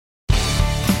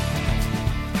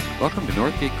Welcome to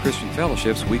Northgate Christian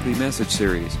Fellowship's weekly message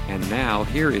series. And now,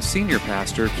 here is Senior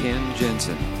Pastor Ken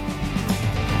Jensen.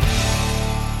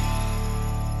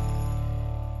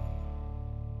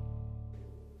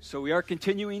 So we are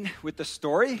continuing with the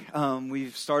story.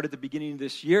 We've started the beginning of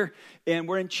this year, and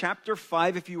we're in chapter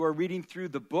 5. If you are reading through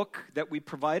the book that we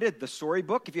provided, the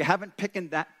storybook, if you haven't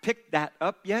picked that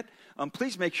up yet,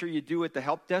 please make sure you do at the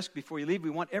help desk before you leave. We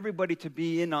want everybody to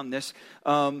be in on this.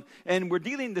 And we're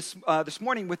dealing this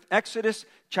morning with Exodus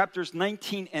chapters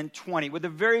 19 and 20 with a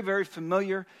very, very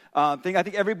familiar thing. I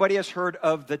think everybody has heard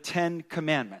of the Ten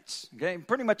Commandments. Okay,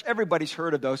 pretty much everybody's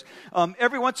heard of those.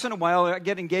 Every once in a while, I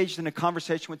get engaged in a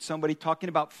conversation with somebody talking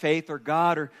about faith or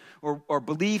God or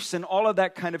beliefs and all of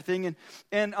that kind of thing.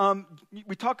 And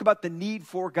we talk about the need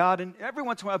for God. And every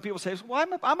once in a while, people say, well,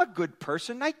 I'm a good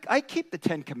person. I keep the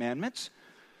Ten Commandments.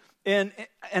 And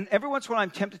every once in a while,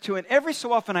 I'm tempted to. And every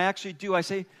so often, I actually do. I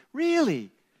say,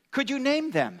 really? Could you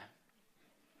name them?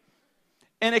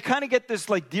 And I kind of get this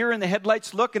like deer in the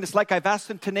headlights look, and it's like I've asked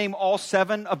them to name all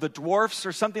 7 of the dwarfs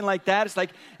or something like that. It's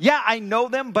like, yeah, I know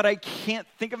them, but I can't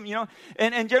think of them, you know.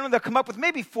 And generally they'll come up with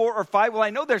maybe 4 or 5. Well, I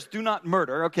know there's do not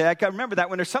murder. Okay, I can remember that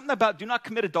when there's something about do not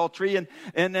commit adultery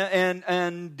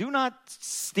and do not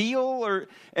steal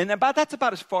that's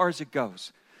about as far as it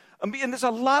goes. And there's a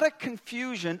lot of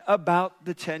confusion about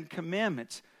the Ten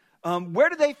Commandments. Where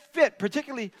do they fit,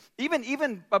 particularly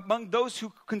even among those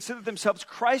who consider themselves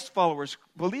Christ followers,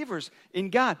 believers in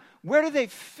God? Where do they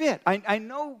fit? I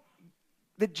know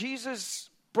that Jesus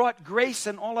brought grace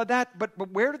and all of that, but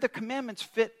where do the commandments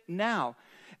fit now?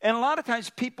 And a lot of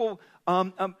times people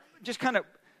just kind of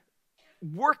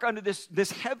work under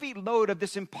this heavy load of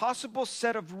this impossible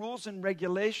set of rules and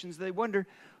regulations. They wonder,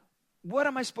 what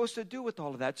am I supposed to do with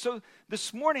all of that? So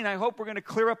this morning, I hope we're going to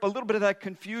clear up a little bit of that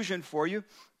confusion for you.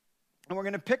 And we're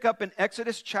going to pick up in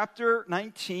Exodus chapter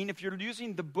 19. If you're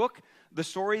using the book, the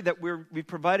story that we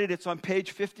provided, it's on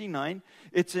page 59.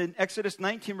 It's in Exodus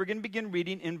 19. We're going to begin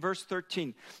reading in verse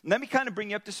 13. And let me kind of bring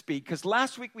you up to speed, because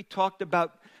last week we talked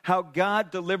about how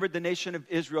God delivered the nation of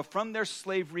Israel from their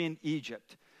slavery in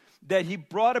Egypt, that he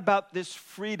brought about this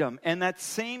freedom, and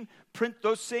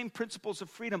those same principles of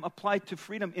freedom apply to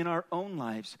freedom in our own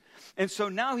lives. And so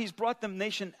now he's brought the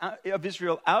nation of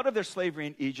Israel out of their slavery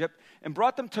in Egypt and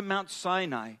brought them to Mount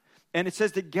Sinai. And it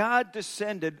says that God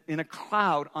descended in a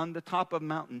cloud on the top of a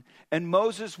mountain, and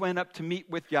Moses went up to meet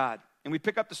with God. And we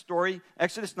pick up the story,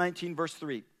 Exodus 19, verse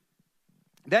 3.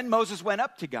 Then Moses went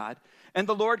up to God, and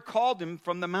the Lord called him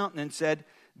from the mountain and said,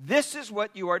 "This is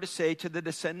what you are to say to the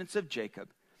descendants of Jacob,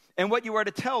 and what you are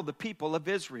to tell the people of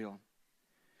Israel.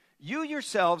 You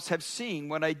yourselves have seen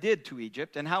what I did to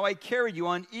Egypt, and how I carried you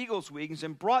on eagle's wings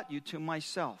and brought you to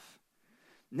myself.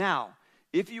 Now,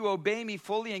 if you obey me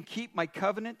fully and keep my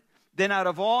covenant, then out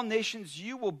of all nations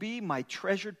you will be my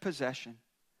treasured possession.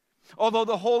 Although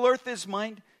the whole earth is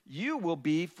mine, you will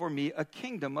be for me a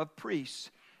kingdom of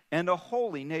priests and a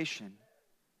holy nation.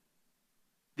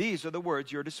 These are the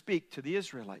words you're to speak to the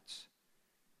Israelites."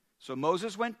 So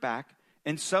Moses went back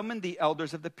and summoned the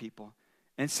elders of the people,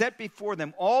 and set before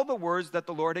them all the words that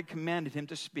the Lord had commanded him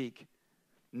to speak.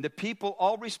 And the people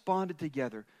all responded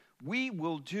together, "We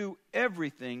will do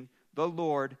everything the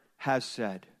Lord has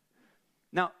said."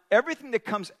 Now, everything that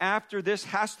comes after this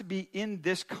has to be in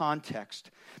this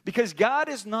context, because God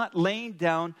is not laying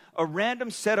down a random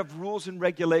set of rules and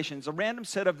regulations, a random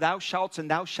set of thou shalts and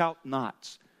thou shalt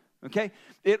nots. Okay?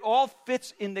 It all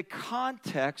fits in the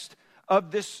context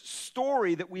of this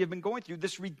story that we have been going through,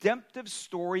 this redemptive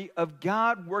story of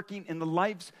God working in the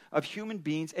lives of human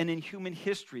beings and in human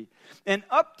history. And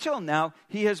up till now,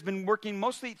 he has been working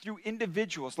mostly through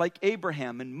individuals like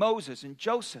Abraham and Moses and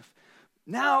Joseph.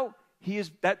 Now,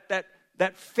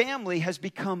 that family has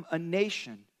become a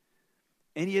nation,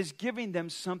 and he is giving them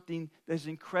something that is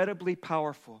incredibly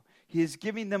powerful. He is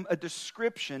giving them a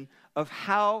description of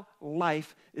how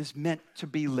life is meant to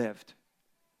be lived.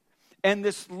 And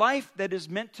this life that is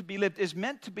meant to be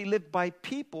lived by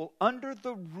people under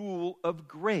the rule of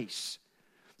grace.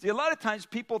 See, a lot of times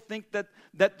people think that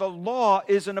the law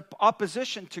is in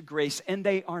opposition to grace, and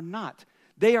they are not.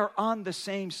 They are on the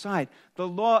same side. The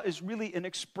law is really an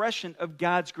expression of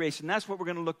God's grace, and that's what we're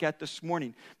going to look at this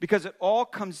morning, because it all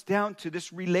comes down to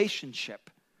this relationship.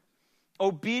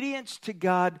 Obedience to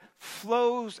God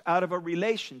flows out of a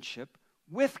relationship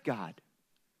with God.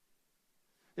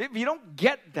 If you don't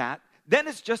get that, then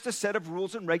it's just a set of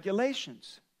rules and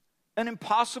regulations. An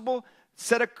impossible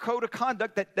set of code of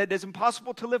conduct that is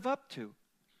impossible to live up to.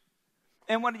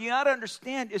 And what you got to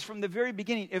understand is from the very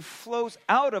beginning, it flows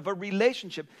out of a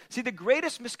relationship. See, the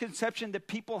greatest misconception that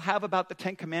people have about the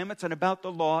Ten Commandments and about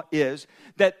the law is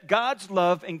that God's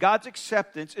love and God's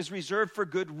acceptance is reserved for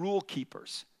good rule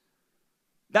keepers.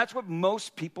 That's what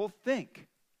most people think.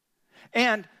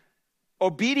 And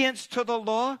obedience to the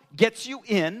law gets you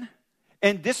in,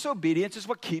 and disobedience is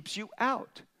what keeps you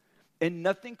out. And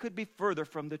nothing could be further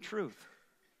from the truth.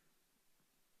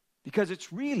 Because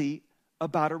it's really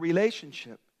about a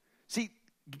relationship. See,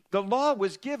 the law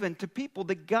was given to people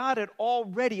that God had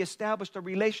already established a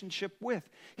relationship with.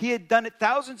 He had done it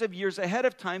thousands of years ahead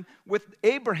of time with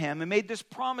Abraham and made this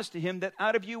promise to him that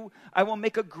out of you I will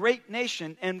make a great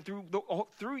nation, and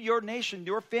through your nation,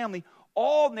 your family,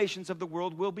 all nations of the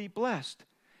world will be blessed.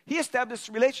 He established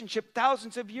a relationship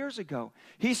thousands of years ago.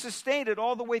 He sustained it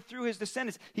all the way through his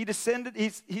descendants. He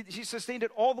sustained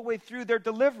it all the way through their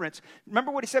deliverance.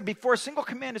 Remember what he said before a single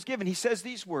command is given. He says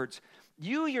these words,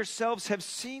 "You yourselves have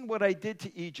seen what I did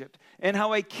to Egypt, and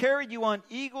how I carried you on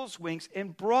eagle's wings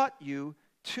and brought you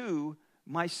to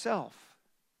myself."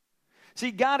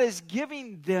 See, God is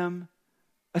giving them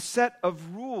a set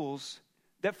of rules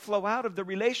that flow out of the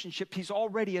relationship he's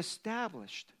already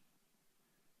established.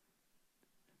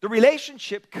 The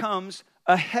relationship comes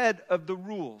ahead of the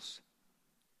rules.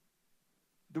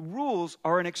 The rules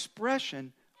are an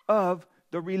expression of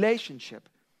the relationship.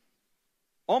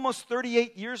 Almost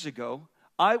 38 years ago,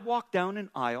 I walked down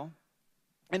an aisle,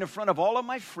 and in front of all of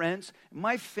my friends,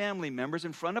 my family members,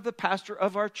 in front of the pastor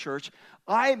of our church,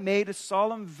 I made a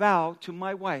solemn vow to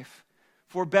my wife.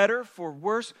 For better, for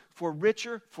worse, for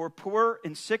richer, for poorer,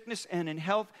 in sickness and in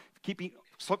health,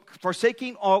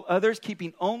 forsaking all others,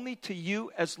 keeping only to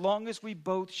you as long as we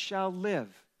both shall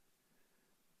live.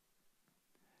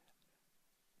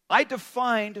 I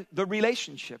defined the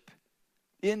relationship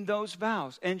in those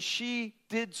vows, and she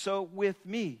did so with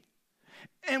me.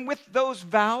 And with those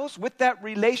vows, with that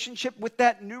relationship, with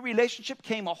that new relationship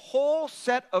came a whole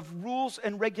set of rules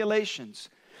and regulations.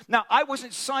 Now, I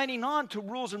wasn't signing on to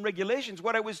rules and regulations.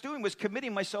 What I was doing was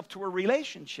committing myself to a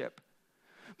relationship.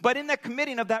 But in that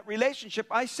committing of that relationship,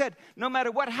 I said, no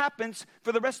matter what happens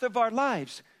for the rest of our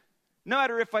lives, no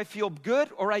matter if I feel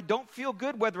good or I don't feel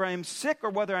good, whether I am sick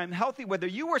or whether I'm healthy, whether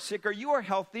you are sick or you are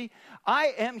healthy,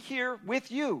 I am here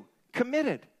with you,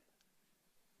 committed.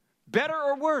 Better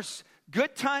or worse,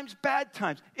 good times, bad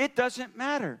times, it doesn't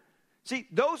matter. See,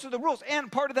 those are the rules.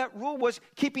 And part of that rule was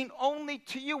keeping only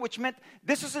to you, which meant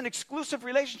this is an exclusive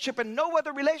relationship and no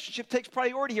other relationship takes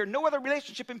priority here. No other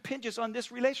relationship impinges on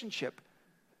this relationship.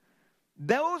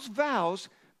 Those vows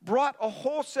brought a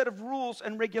whole set of rules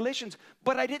and regulations,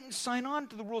 but I didn't sign on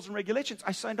to the rules and regulations.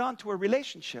 I signed on to a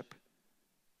relationship.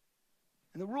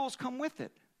 And the rules come with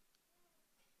it.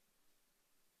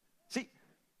 See,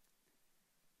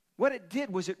 what it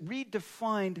did was it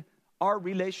redefined our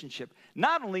relationship.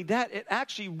 Not only that, it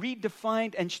actually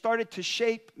redefined and started to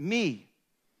shape me.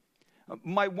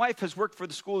 My wife has worked for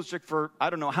the school district for I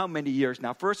don't know how many years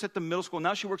now. First at the middle school,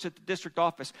 now she works at the district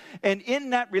office. And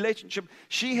in that relationship,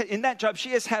 in that job,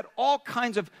 she has had all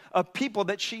kinds of people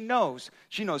that she knows.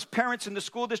 She knows parents in the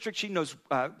school district. She knows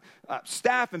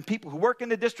staff and people who work in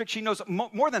the district. She knows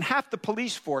more than half the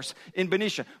police force in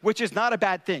Benicia, which is not a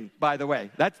bad thing, by the way.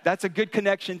 That's a good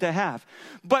connection to have.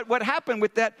 But what happened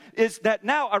with that is that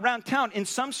now around town, in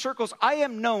some circles, I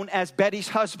am known as Betty's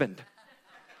husband.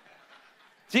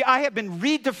 See, I have been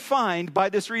redefined by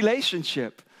this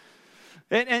relationship.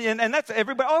 And that's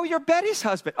everybody. Oh, you're Betty's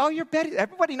husband. Oh, you're Betty.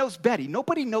 Everybody knows Betty.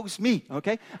 Nobody knows me,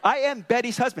 okay? I am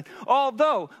Betty's husband.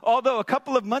 Although a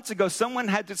couple of months ago, someone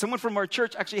from our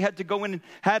church actually had to go in and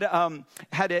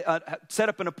had to set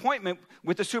up an appointment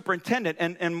with the superintendent.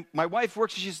 And my wife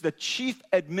works, she's the chief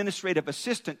administrative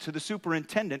assistant to the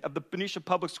superintendent of the Benicia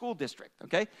Public School District,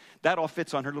 okay? That all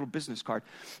fits on her little business card.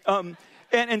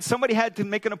 And somebody had to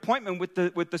make an appointment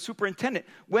with the superintendent.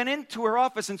 Went into her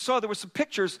office and saw there were some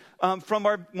pictures from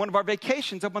one of our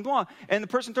vacations up on the wall. And the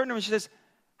person turned to her and she says,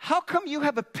 "How come you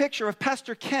have a picture of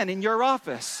Pastor Ken in your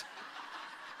office?"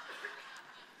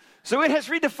 So it has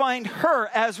redefined her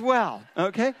as well,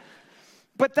 okay?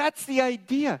 But that's the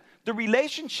idea. The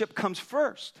relationship comes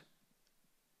first.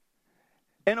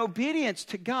 And obedience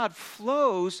to God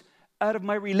flows out of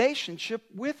my relationship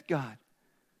with God.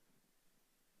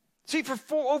 See, for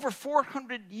over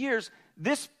 400 years,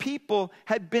 this people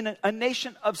had been a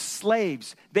nation of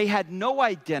slaves. They had no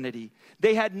identity.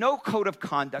 They had no code of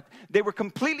conduct. They were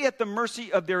completely at the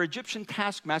mercy of their Egyptian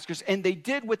taskmasters, and they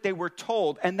did what they were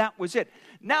told, and that was it.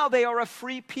 Now they are a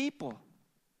free people.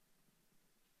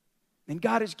 And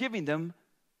God is giving them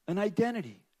an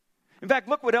identity. In fact,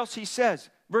 look what else he says.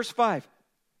 Verse 5.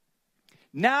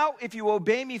 Now, if you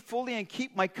obey me fully and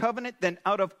keep my covenant, then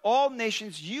out of all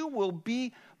nations you will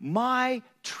be my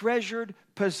treasured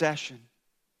possession.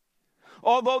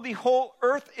 Although the whole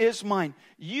earth is mine,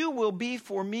 you will be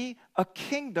for me a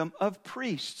kingdom of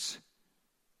priests,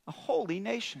 a holy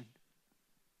nation.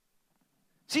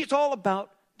 See, it's all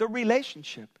about the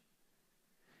relationship.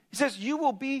 He says, you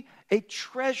will be a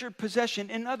treasured possession.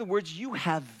 In other words, you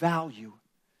have value.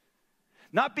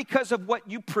 Not because of what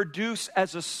you produce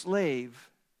as a slave,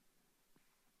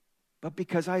 but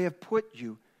because I have put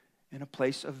you in a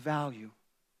place of value.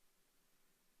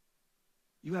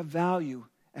 You have value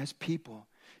as people.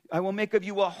 I will make of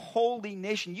you a holy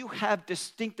nation. You have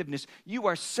distinctiveness. You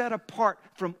are set apart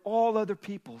from all other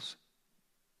peoples.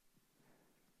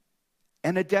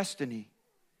 And a destiny.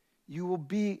 You will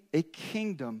be a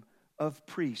kingdom of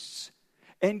priests.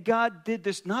 And God did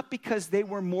this not because they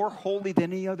were more holy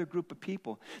than any other group of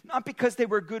people. Not because they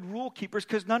were good rule keepers,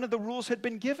 because none of the rules had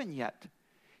been given yet.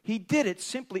 He did it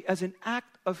simply as an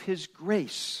act of His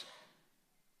grace.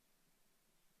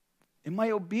 And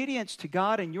my obedience to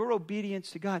God and your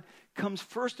obedience to God comes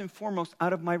first and foremost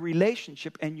out of my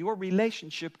relationship and your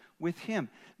relationship with Him.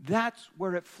 That's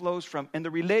where it flows from. And the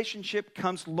relationship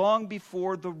comes long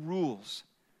before the rules.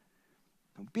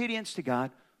 Obedience to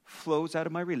God flows out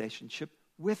of my relationship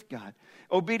with God.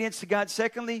 Obedience to God,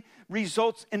 secondly,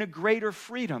 results in a greater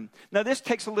freedom. Now, this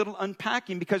takes a little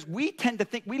unpacking because we tend to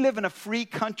think we live in a free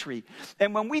country.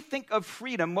 And when we think of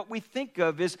freedom, what we think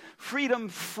of is freedom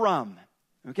from.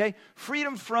 Okay?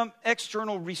 Freedom from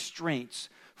external restraints,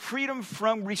 freedom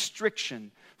from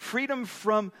restriction, freedom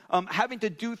from having to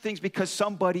do things because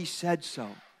somebody said so.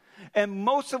 And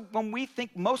when we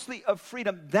think mostly of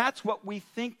freedom, that's what we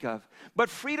think of. But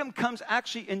freedom comes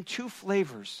actually in two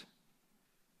flavors.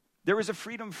 There is a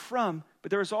freedom from,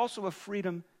 but there is also a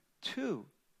freedom to.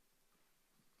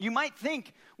 You might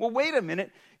think, well, wait a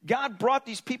minute. God brought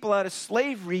these people out of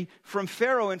slavery from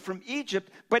Pharaoh and from Egypt,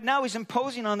 but now He's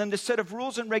imposing on them this set of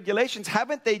rules and regulations.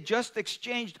 Haven't they just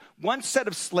exchanged one set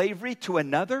of slavery to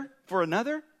another for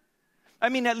another? I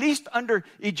mean, at least under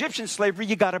Egyptian slavery,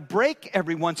 you got a break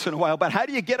every once in a while. But how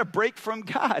do you get a break from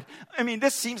God? I mean,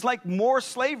 this seems like more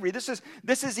slavery. This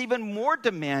is even more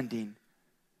demanding.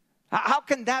 How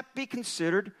can that be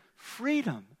considered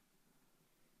freedom?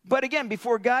 But again,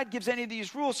 before God gives any of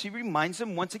these rules, He reminds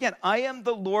them once again, I am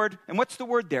the Lord, and what's the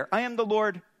word there? I am the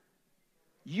Lord,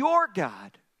 your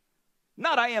God.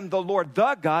 Not I am the Lord,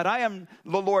 the God. I am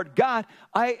the Lord God.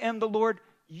 I am the Lord,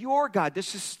 your God.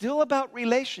 This is still about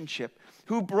relationship.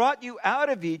 Who brought you out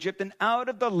of Egypt and out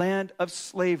of the land of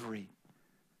slavery.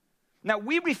 Now,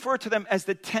 we refer to them as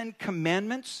the 10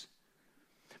 Commandments.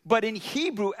 But in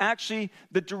Hebrew, actually,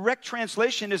 the direct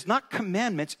translation is not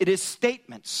commandments, it is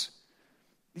statements.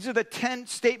 These are the 10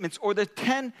 statements or the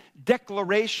 10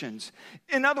 declarations.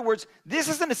 In other words, this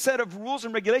isn't a set of rules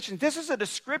and regulations. This is a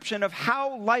description of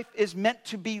how life is meant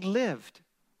to be lived.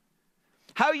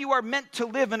 How you are meant to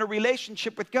live in a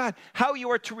relationship with God. How you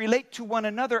are to relate to one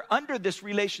another under this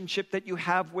relationship that you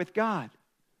have with God.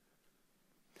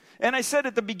 And I said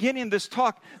at the beginning of this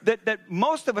talk that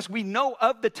most of us, we know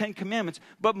of the 10 Commandments,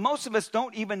 but most of us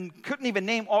couldn't even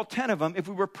name all 10 of them if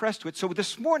we were pressed to it. So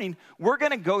this morning, we're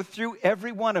going to go through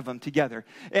every one of them together.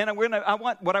 And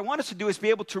what I want us to do is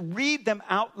be able to read them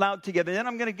out loud together. Then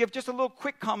I'm going to give just a little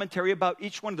quick commentary about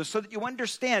each one of those so that you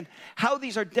understand how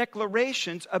these are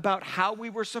declarations about how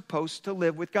we were supposed to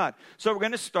live with God. So we're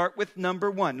going to start with number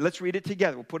 1. Let's read it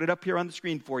together. We'll put it up here on the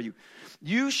screen for you.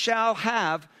 You shall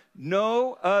have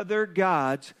no other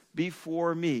gods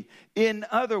before me. In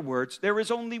other words, there is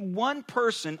only one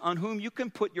person on whom you can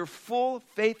put your full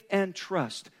faith and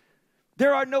trust.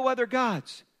 There are no other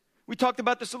gods. We talked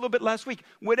about this a little bit last week.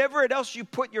 Whatever else you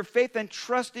put your faith and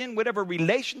trust in, whatever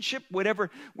relationship, whatever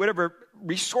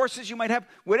resources you might have,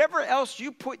 whatever else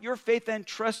you put your faith and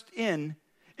trust in,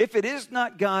 if it is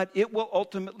not God, it will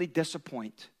ultimately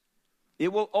disappoint.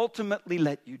 It will ultimately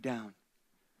let you down.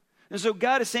 And so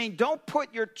God is saying, don't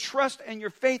put your trust and your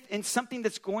faith in something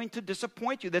that's going to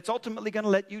disappoint you, that's ultimately going to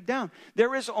let you down.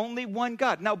 There is only one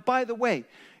God. Now, by the way,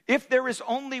 if there is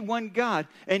only one God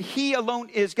and He alone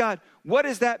is God, what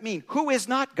does that mean? Who is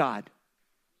not God?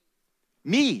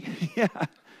 Me. Yeah.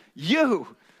 You.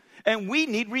 And we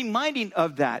need reminding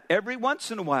of that every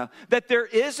once in a while, that there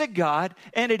is a God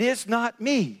and it is not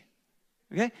me.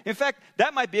 Okay? In fact,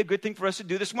 that might be a good thing for us to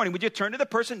do this morning. Would you turn to the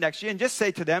person next to you and just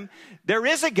say to them, there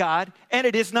is a God and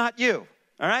it is not you.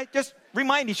 All right? Just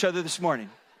remind each other this morning.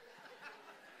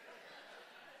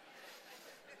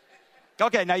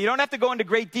 Okay, now you don't have to go into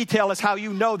great detail as how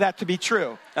you know that to be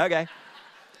true. Okay?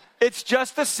 It's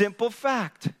just a simple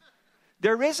fact.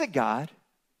 There is a God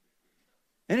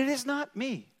And it is not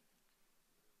me.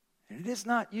 And it is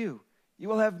not you. You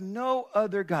will have no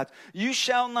other gods. You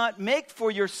shall not make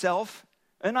for yourself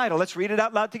an idol. Let's read it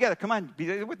out loud together. Come on,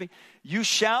 be with me. You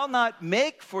shall not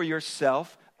make for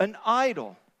yourself an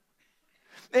idol.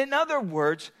 In other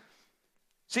words,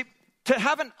 see, to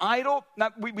have an idol, now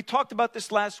we talked about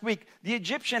this last week. The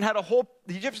Egyptians had a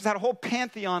whole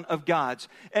pantheon of gods.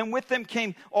 And with them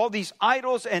came all these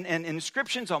idols and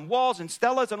inscriptions on walls and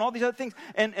stelas and all these other things.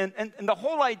 And the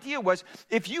whole idea was,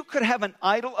 if you could have an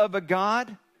idol of a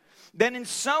god, then in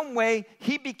some way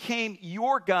he became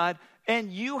your God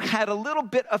and you had a little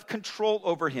bit of control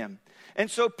over him.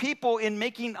 And so people in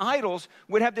making idols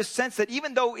would have this sense that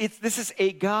even though this is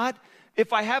a god,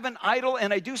 if I have an idol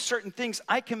and I do certain things,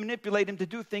 I can manipulate him to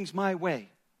do things my way.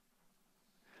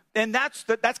 And that's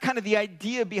kind of the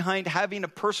idea behind having a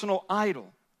personal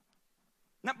idol.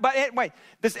 Now, but wait,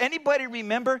 does anybody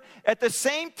remember at the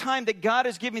same time that God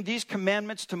is giving these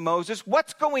commandments to Moses,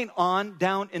 what's going on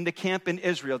down in the camp in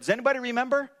Israel? Does anybody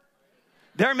remember?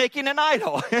 They're making an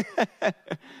idol.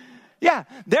 Yeah,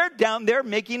 they're down there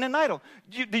making an idol.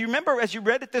 Do you remember, as you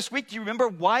read it this week, do you remember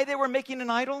why they were making an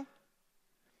idol?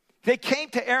 They came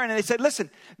to Aaron and they said,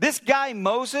 listen, this guy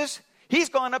Moses, he's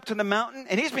gone up to the mountain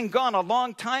and he's been gone a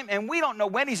long time and we don't know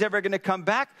when he's ever going to come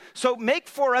back. So make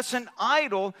for us an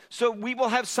idol so we will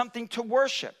have something to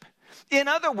worship. In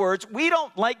other words, we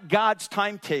don't like God's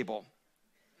timetable.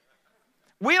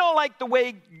 We don't like the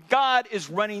way God is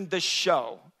running the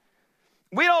show.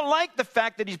 We don't like the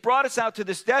fact that he's brought us out to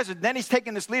this desert, then he's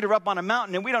taken this leader up on a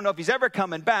mountain, and we don't know if he's ever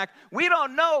coming back. We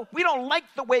don't know. We don't like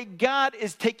the way God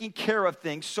is taking care of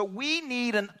things. So we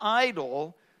need an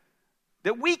idol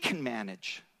that we can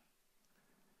manage.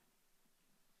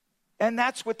 And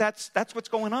that's what's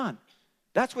going on.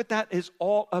 That's what that is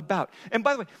all about. And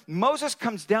by the way, Moses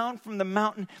comes down from the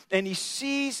mountain and he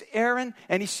sees Aaron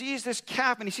and he sees this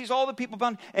calf and he sees all the people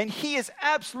around, and he is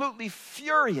absolutely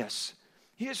furious.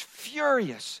 He is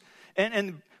furious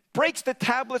and breaks the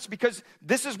tablets because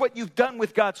this is what you've done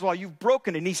with God's law. You've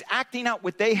broken it. And he's acting out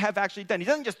what they have actually done. He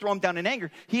doesn't just throw them down in anger.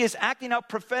 He is acting out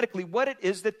prophetically what it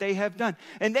is that they have done.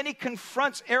 And then he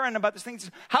confronts Aaron about this thing. He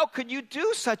says, how could you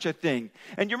do such a thing?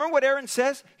 And you remember what Aaron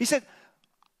says? He said,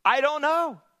 I don't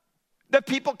know. The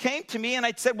people came to me and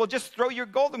I said, well, just throw your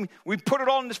gold. And we put it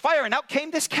all in this fire and out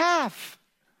came this calf.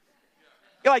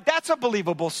 You're like, that's a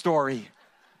believable story.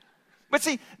 But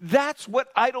see, that's what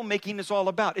idol making is all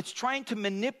about. It's trying to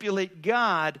manipulate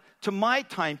God to my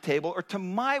timetable or to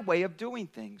my way of doing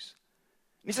things.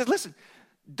 And he says, listen,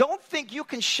 don't think you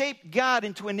can shape God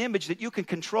into an image that you can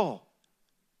control.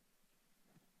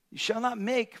 You shall not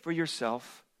make for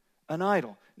yourself an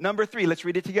idol. Number 3, let's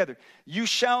read it together. You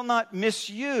shall not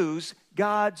misuse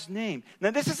God's name.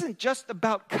 Now, this isn't just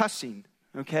about cussing,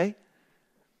 okay?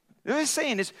 What he's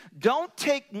saying is, don't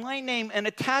take my name and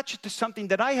attach it to something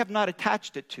that I have not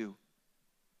attached it to.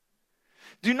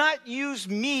 Do not use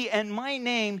me and my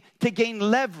name to gain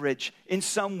leverage in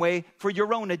some way for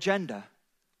your own agenda.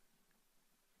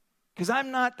 Because I'm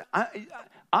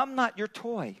not your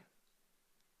toy.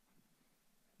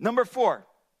 Number 4,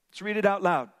 let's read it out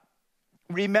loud.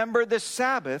 Remember the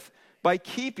Sabbath by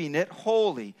keeping it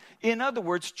holy. In other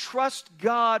words, trust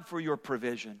God for your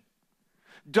provision.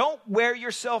 Don't wear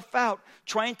yourself out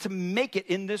trying to make it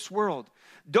in this world.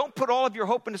 Don't put all of your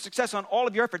hope into success on all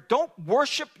of your effort. Don't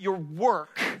worship your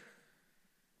work.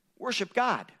 Worship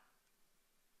God.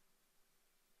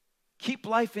 Keep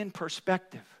life in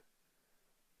perspective.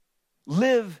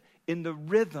 Live in the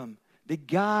rhythm that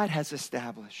God has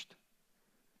established.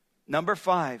 Number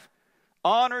 5,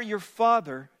 honor your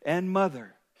father and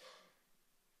mother,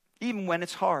 even when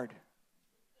it's hard.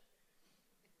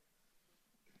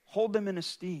 Hold them in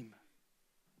esteem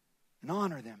and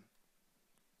honor them.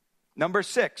 Number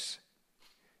 6,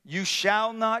 you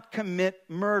shall not commit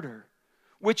murder,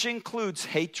 which includes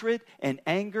hatred and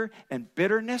anger and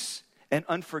bitterness and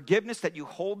unforgiveness that you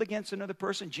hold against another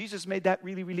person. Jesus made that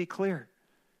really, really clear.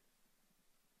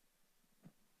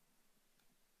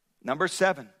 Number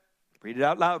 7, read it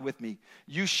out loud with me.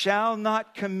 You shall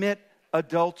not commit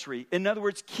adultery. In other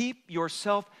words, keep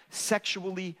yourself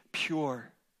sexually pure.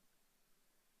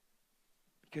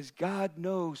 Because God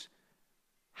knows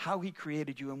how he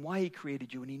created you and why he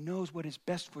created you, and he knows what is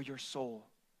best for your soul.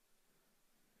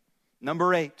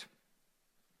 Number 8,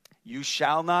 you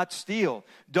shall not steal.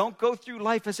 Don't go through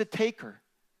life as a taker.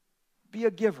 Be a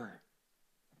giver.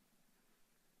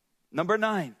 Number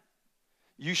 9,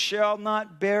 you shall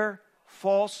not bear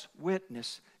false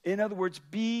witness. In other words,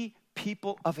 be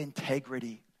people of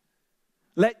integrity.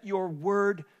 Let your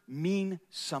word mean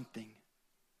something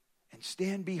and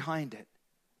stand behind it.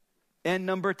 And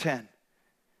number 10,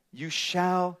 you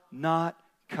shall not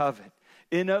covet.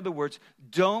 In other words,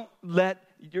 don't let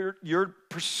your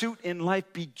pursuit in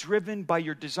life be driven by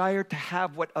your desire to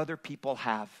have what other people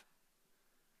have.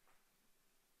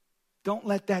 Don't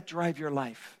let that drive your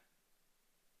life.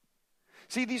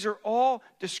 See, these are all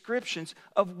descriptions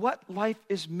of what life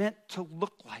is meant to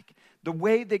look like, the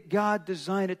way that God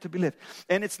designed it to be lived.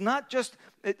 And it's not just,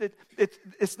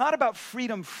 it's not about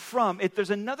freedom from,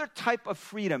 there's another type of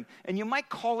freedom, and you might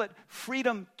call it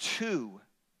freedom to.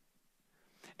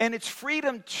 And it's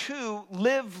freedom to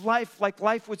live life like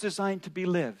life was designed to be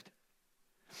lived.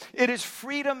 It is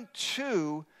freedom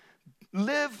to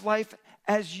live life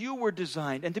as you were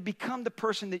designed and to become the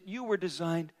person that you were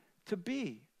designed to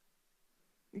be.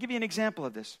 I'll give you an example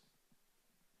of this.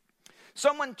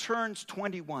 Someone turns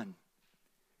 21.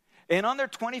 And on their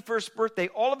 21st birthday,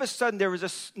 all of a sudden there is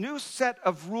a new set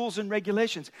of rules and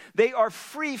regulations. They are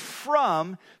free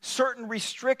from certain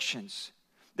restrictions.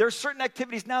 There are certain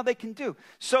activities now they can do.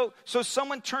 So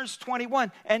someone turns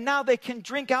 21 and now they can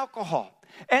drink alcohol.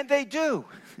 And they do.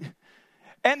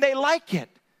 And they like it.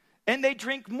 And they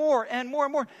drink more and more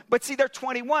and more. But see, they're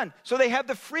 21, so they have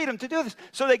the freedom to do this.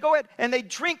 So they go ahead and they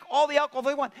drink all the alcohol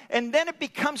they want. And then it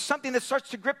becomes something that starts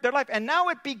to grip their life. And now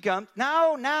it begins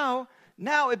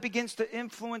to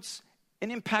influence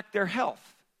and impact their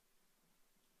health.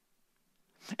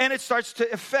 And it starts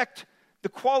to affect the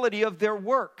quality of their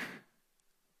work.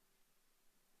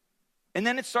 And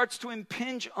then it starts to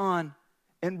impinge on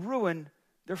and ruin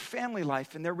their family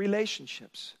life and their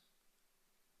relationships.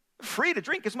 Free to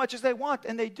drink as much as they want,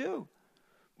 and they do.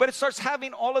 But it starts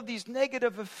having all of these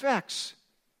negative effects.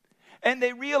 And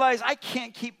they realize, I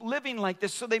can't keep living like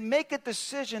this. So they make a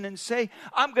decision and say,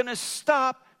 I'm going to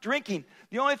stop drinking.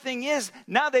 The only thing is,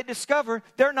 now they discover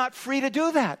they're not free to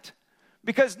do that.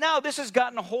 Because now this has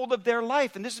gotten a hold of their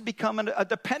life, and this has become a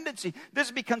dependency. This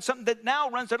has become something that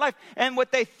now runs their life. And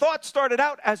what they thought started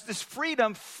out as this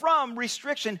freedom from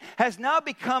restriction has now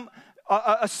become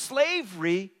a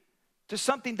slavery to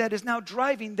something that is now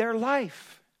driving their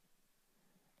life.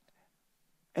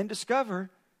 And discover,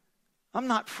 I'm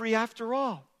not free after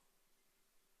all.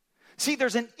 See,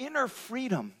 there's an inner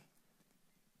freedom.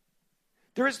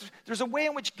 There's a way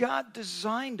in which God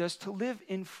designed us to live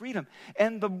in freedom.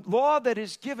 And the law that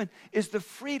is given is the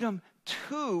freedom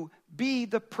to be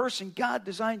the person God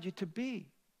designed you to be.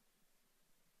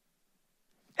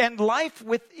 And life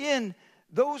within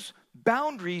those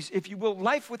boundaries, if you will,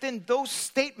 life within those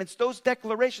statements, those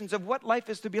declarations of what life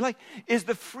is to be like, is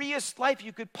the freest life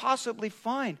you could possibly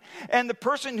find. And the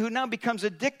person who now becomes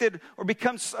addicted or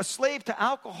becomes a slave to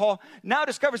alcohol now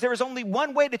discovers there is only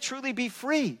one way to truly be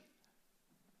free.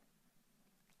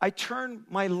 I turn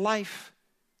my life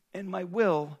and my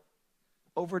will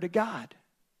over to God,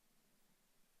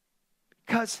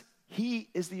 because He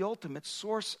is the ultimate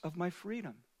source of my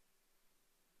freedom.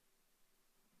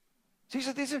 See,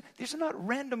 so these are not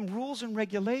random rules and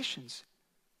regulations.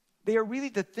 They are really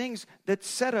the things that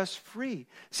set us free.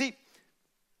 See,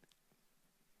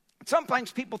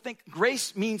 sometimes people think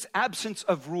grace means absence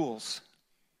of rules.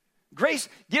 Grace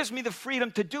gives me the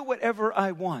freedom to do whatever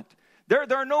I want. There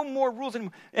are no more rules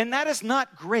anymore. And that is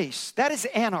not grace. That is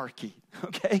anarchy,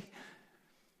 okay?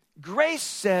 Grace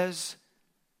says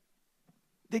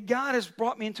that God has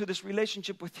brought me into this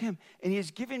relationship with Him, and He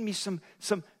has given me some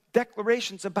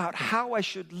declarations about how I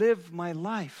should live my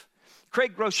life.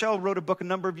 Craig Groeschel wrote a book a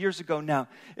number of years ago now.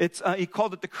 He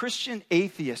called it The Christian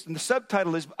Atheist. And the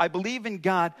subtitle is, I believe in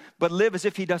God, but live as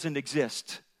if He doesn't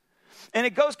exist. And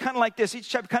it goes kind of like this. Each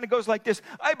chapter kind of goes like this.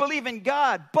 I believe in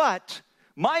God, but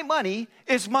my money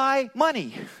is my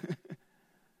money.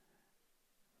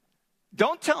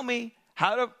 Don't tell me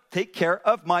how to take care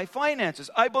of my finances.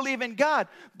 I believe in God,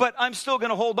 but I'm still going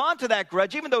to hold on to that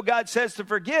grudge, even though God says to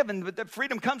forgive, and that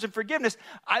freedom comes in forgiveness.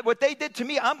 What they did to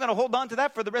me, I'm going to hold on to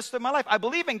that for the rest of my life. I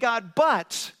believe in God,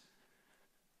 but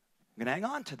I'm going to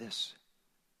hang on to this.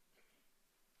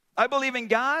 I believe in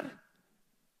God,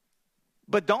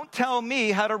 but don't tell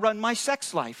me how to run my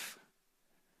sex life,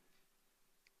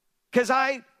 because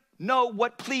I know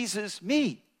what pleases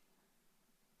me.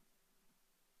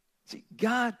 See,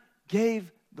 God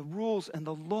gave the rules and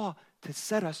the law to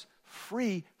set us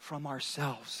free from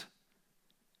ourselves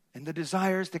and the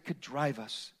desires that could drive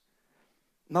us.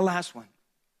 And the last one,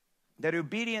 that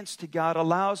obedience to God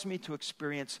allows me to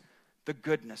experience the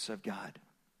goodness of God.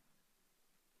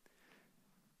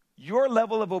 Your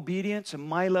level of obedience and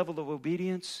my level of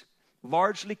obedience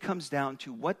largely comes down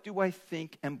to, what do I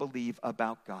think and believe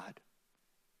about God?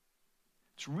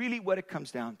 It's really what it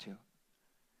comes down to.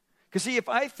 Because see, if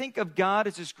I think of God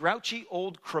as this grouchy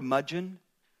old curmudgeon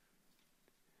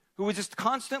who is just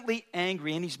constantly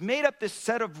angry, and he's made up this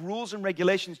set of rules and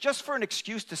regulations just for an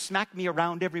excuse to smack me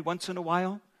around every once in a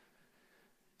while,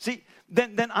 see,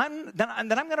 then I'm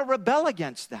going to rebel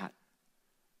against that.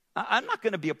 I'm not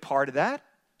going to be a part of that.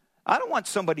 I don't want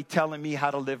somebody telling me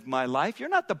how to live my life. You're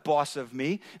not the boss of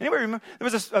me. Anybody remember?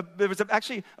 There was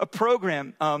actually a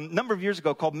program a number of years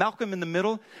ago called Malcolm in the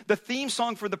Middle. The theme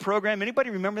song for the program, anybody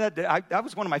remember that? That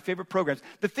was one of my favorite programs.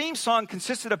 The theme song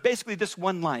consisted of basically this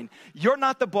one line. You're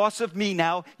not the boss of me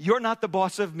now. You're not the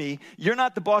boss of me. You're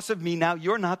not the boss of me now.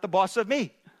 You're not the boss of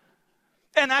me.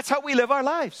 And that's how we live our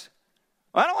lives.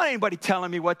 I don't want anybody telling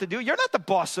me what to do. You're not the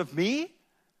boss of me.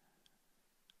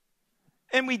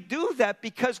 And we do that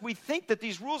because we think that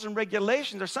these rules and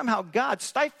regulations are somehow God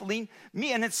stifling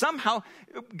me, and then somehow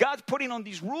God's putting on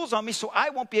these rules on me so I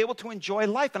won't be able to enjoy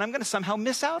life, and I'm going to somehow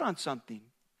miss out on something.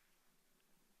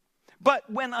 But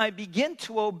when I begin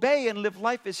to obey and live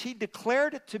life as He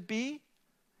declared it to be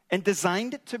and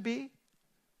designed it to be,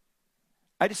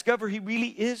 I discover He really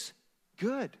is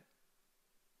good.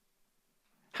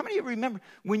 How many of you remember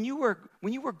when you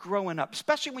were growing up,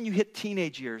 especially when you hit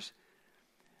teenage years,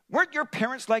 weren't your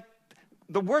parents like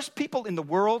the worst people in the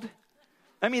world?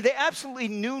 I mean, they absolutely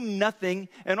knew nothing,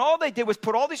 and all they did was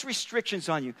put all these restrictions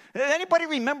on you. Anybody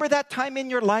remember that time in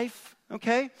your life?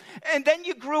 Okay? And then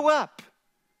you grew up,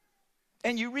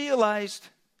 and you realized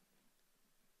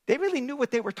they really knew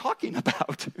what they were talking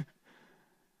about.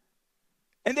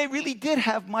 And they really did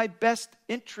have my best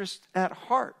interest at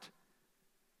heart.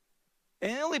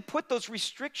 And they only put those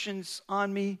restrictions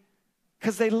on me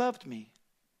because they loved me.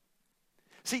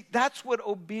 See, that's what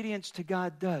obedience to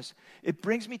God does. It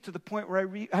brings me to the point where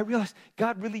I realize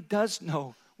God really does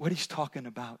know what He's talking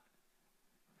about.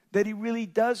 That He really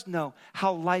does know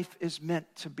how life is meant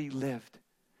to be lived.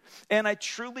 And I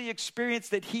truly experience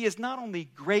that He is not only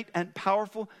great and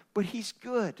powerful, but He's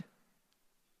good.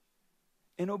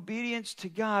 And obedience to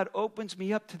God opens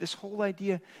me up to this whole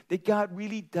idea that God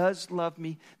really does love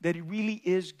me, that He really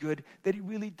is good, that He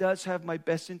really does have my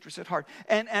best interest at heart.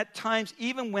 And at times,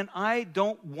 even when I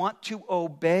don't want to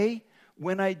obey,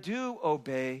 when I do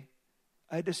obey,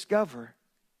 I discover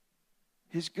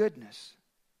His goodness.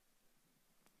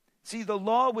 See, the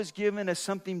law was given as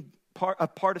a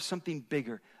part of something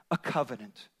bigger, a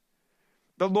covenant.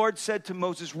 The Lord said to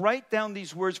Moses, write down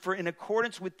these words, for in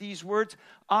accordance with these words,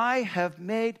 I have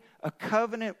made a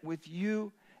covenant with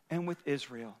you and with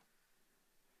Israel.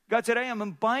 God said, I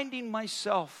am binding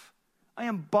myself. I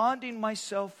am bonding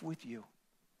myself with you.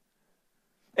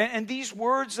 And these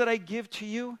words that I give to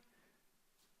you,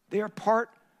 they are part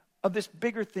of this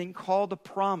bigger thing called a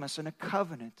promise and a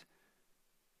covenant.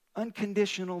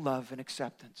 Unconditional love and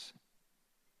acceptance.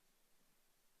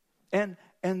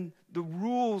 And the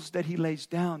rules that He lays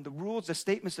down, the rules, the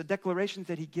statements, the declarations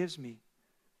that He gives me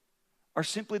are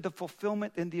simply the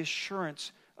fulfillment and the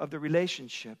assurance of the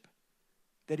relationship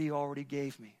that He already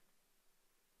gave me.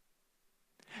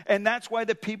 And that's why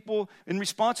the people in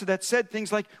response to that said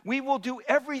things like, we will do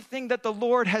everything that the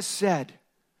Lord has said.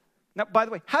 Now, by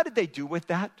the way, how did they do with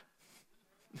that?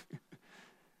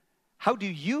 How do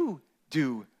you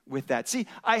do with that? See,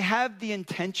 I have the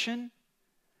intention.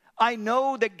 I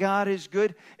know that God is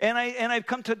good, and I've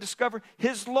come to discover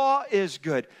His law is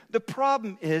good. The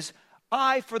problem is,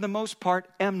 I, for the most part,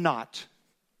 am not.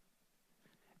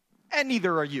 And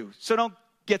neither are you. So don't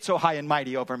get so high and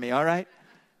mighty over me, all right?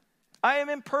 I am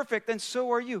imperfect, and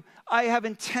so are you. I have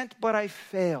intent, but I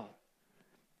fail.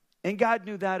 And God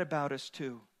knew that about us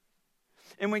too.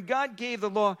 And when God gave the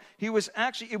law, it was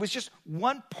just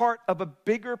one part of a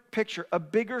bigger picture, a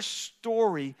bigger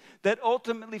story that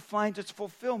ultimately finds its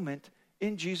fulfillment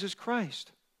in Jesus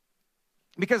Christ.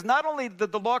 Because not only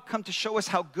did the law come to show us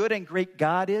how good and great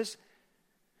God is,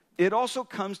 it also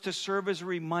comes to serve as a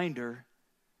reminder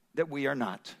that we are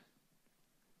not.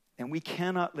 And we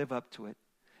cannot live up to it.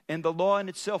 And the law in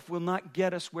itself will not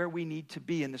get us where we need to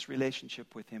be in this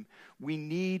relationship with Him. We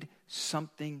need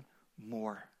something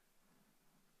more.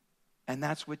 And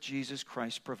that's what Jesus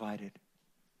Christ provided.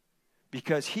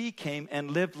 Because He came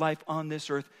and lived life on this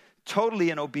earth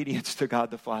totally in obedience to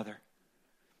God the Father.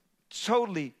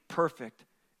 Totally perfect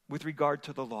with regard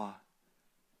to the law.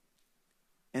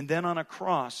 And then on a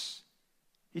cross,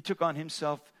 He took on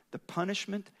Himself the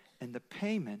punishment and the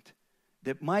payment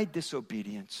that my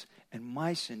disobedience and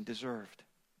my sin deserved.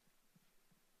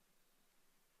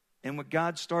 And what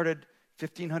God started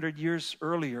 1,500 years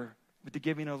earlier with the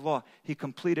giving of the law, He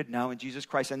completed now in Jesus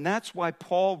Christ. And that's why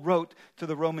Paul wrote to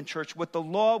the Roman church, what the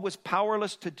law was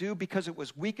powerless to do because it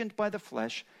was weakened by the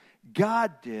flesh,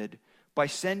 God did by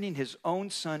sending His own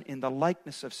Son in the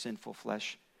likeness of sinful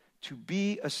flesh to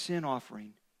be a sin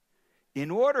offering,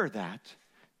 in order that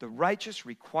the righteous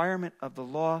requirement of the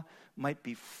law might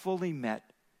be fully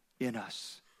met in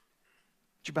us.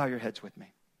 Would you bow your heads with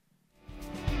me?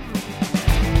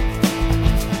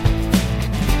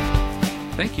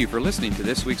 Thank you for listening to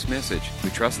this week's message. We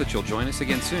trust that you'll join us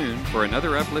again soon for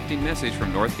another uplifting message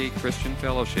from Northgate Christian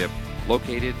Fellowship,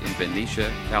 located in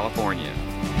Benicia, California.